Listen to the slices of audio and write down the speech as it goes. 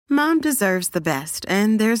Mom deserves the best,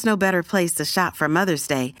 and there's no better place to shop for Mother's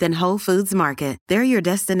Day than Whole Foods Market. They're your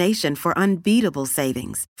destination for unbeatable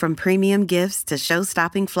savings, from premium gifts to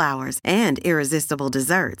show-stopping flowers and irresistible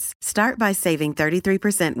desserts. Start by saving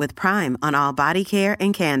 33% with Prime on all body care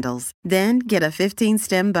and candles. Then get a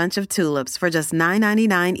 15-stem bunch of tulips for just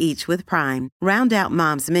 $9.99 each with Prime. Round out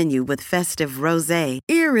Mom's menu with festive rosé,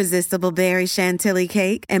 irresistible berry chantilly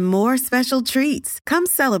cake, and more special treats. Come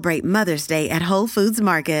celebrate Mother's Day at Whole Foods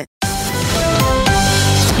Market.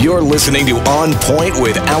 You're listening to On Point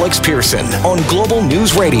with Alex Pearson on Global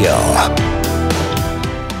News Radio.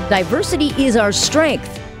 Diversity is our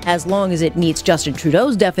strength, as long as it meets Justin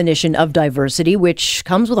Trudeau's definition of diversity, which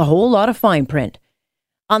comes with a whole lot of fine print.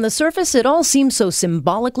 On the surface, it all seems so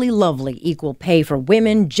symbolically lovely. Equal pay for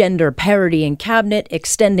women, gender parity in cabinet,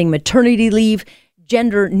 extending maternity leave,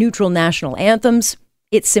 gender-neutral national anthems.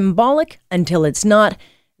 It's symbolic until it's not.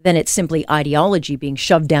 Then it's simply ideology being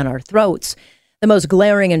shoved down our throats. The most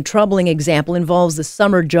glaring and troubling example involves the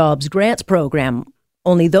Summer Jobs Grants Program.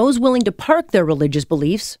 Only those willing to park their religious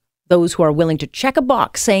beliefs, those who are willing to check a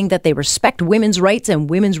box saying that they respect women's rights and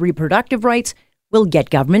women's reproductive rights, will get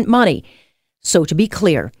government money. So to be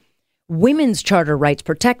clear, women's charter rights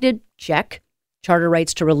protected, check. Charter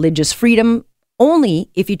rights to religious freedom, only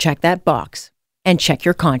if you check that box and check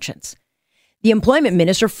your conscience. The employment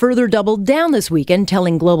minister further doubled down this weekend,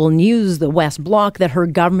 telling Global News, the West Block, that her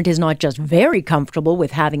government is not just very comfortable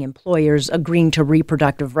with having employers agreeing to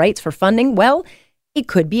reproductive rights for funding. Well, it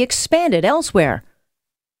could be expanded elsewhere.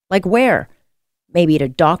 Like where? Maybe to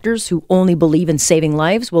doctors who only believe in saving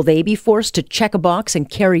lives. Will they be forced to check a box and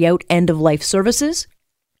carry out end-of-life services?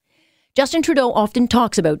 Justin Trudeau often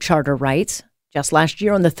talks about charter rights. Just last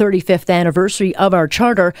year, on the 35th anniversary of our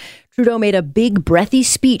charter, Trudeau made a big, breathy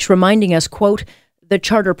speech reminding us, quote, "The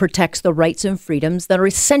charter protects the rights and freedoms that are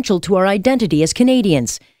essential to our identity as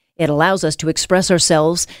Canadians. It allows us to express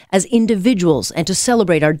ourselves as individuals and to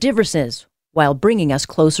celebrate our differences while bringing us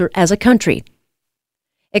closer as a country."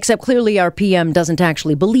 Except clearly our PM doesn't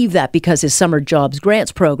actually believe that, because his Summer Jobs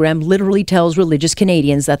Grants program literally tells religious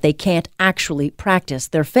Canadians that they can't actually practice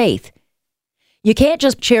their faith. You can't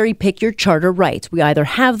just cherry pick your charter rights. We either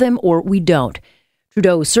have them or we don't.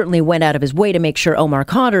 Trudeau certainly went out of his way to make sure Omar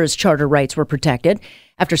Khadr's charter rights were protected.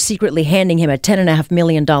 After secretly handing him a $10.5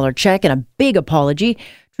 million check and a big apology,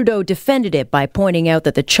 Trudeau defended it by pointing out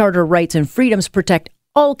that the charter rights and freedoms protect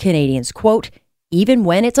all Canadians, quote, "Even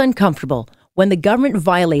when it's uncomfortable. When the government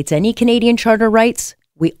violates any Canadian charter rights,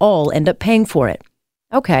 we all end up paying for it."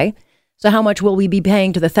 Okay, so how much will we be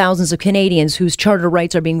paying to the thousands of Canadians whose charter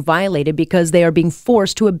rights are being violated because they are being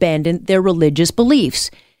forced to abandon their religious beliefs?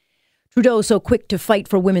 Trudeau, so quick to fight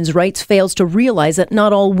for women's rights, fails to realize that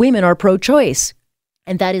not all women are pro-choice,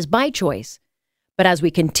 and that is by choice. But as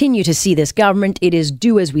we continue to see this government, it is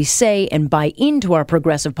do as we say and buy into our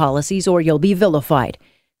progressive policies, or you'll be vilified.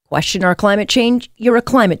 Question our climate change, you're a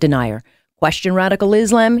climate denier. Question radical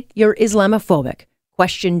Islam, you're Islamophobic.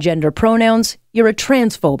 Question gender pronouns, you're a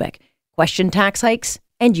transphobic. Question tax hikes,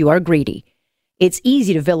 and you are greedy. It's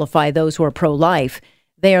easy to vilify those who are pro-life.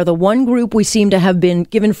 They are the one group we seem to have been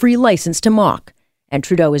given free license to mock, and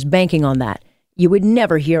Trudeau is banking on that. You would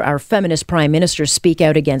never hear our feminist prime minister speak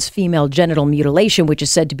out against female genital mutilation, which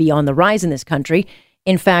is said to be on the rise in this country.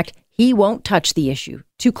 In fact, he won't touch the issue.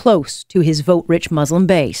 Too close to his vote-rich Muslim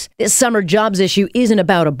base. This summer jobs issue isn't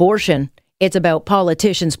about abortion. It's about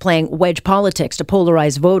politicians playing wedge politics to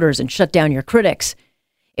polarize voters and shut down your critics.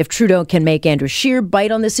 If Trudeau can make Andrew Scheer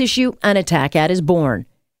bite on this issue, an attack ad is born.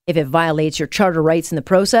 If it violates your charter rights in the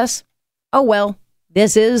process, oh well,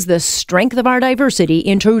 this is the strength of our diversity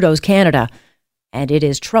in Trudeau's Canada. And it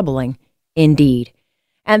is troubling indeed.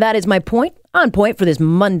 And that is my point, on point for this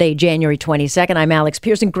Monday, January 22nd. I'm Alex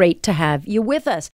Pearson. Great to have you with us.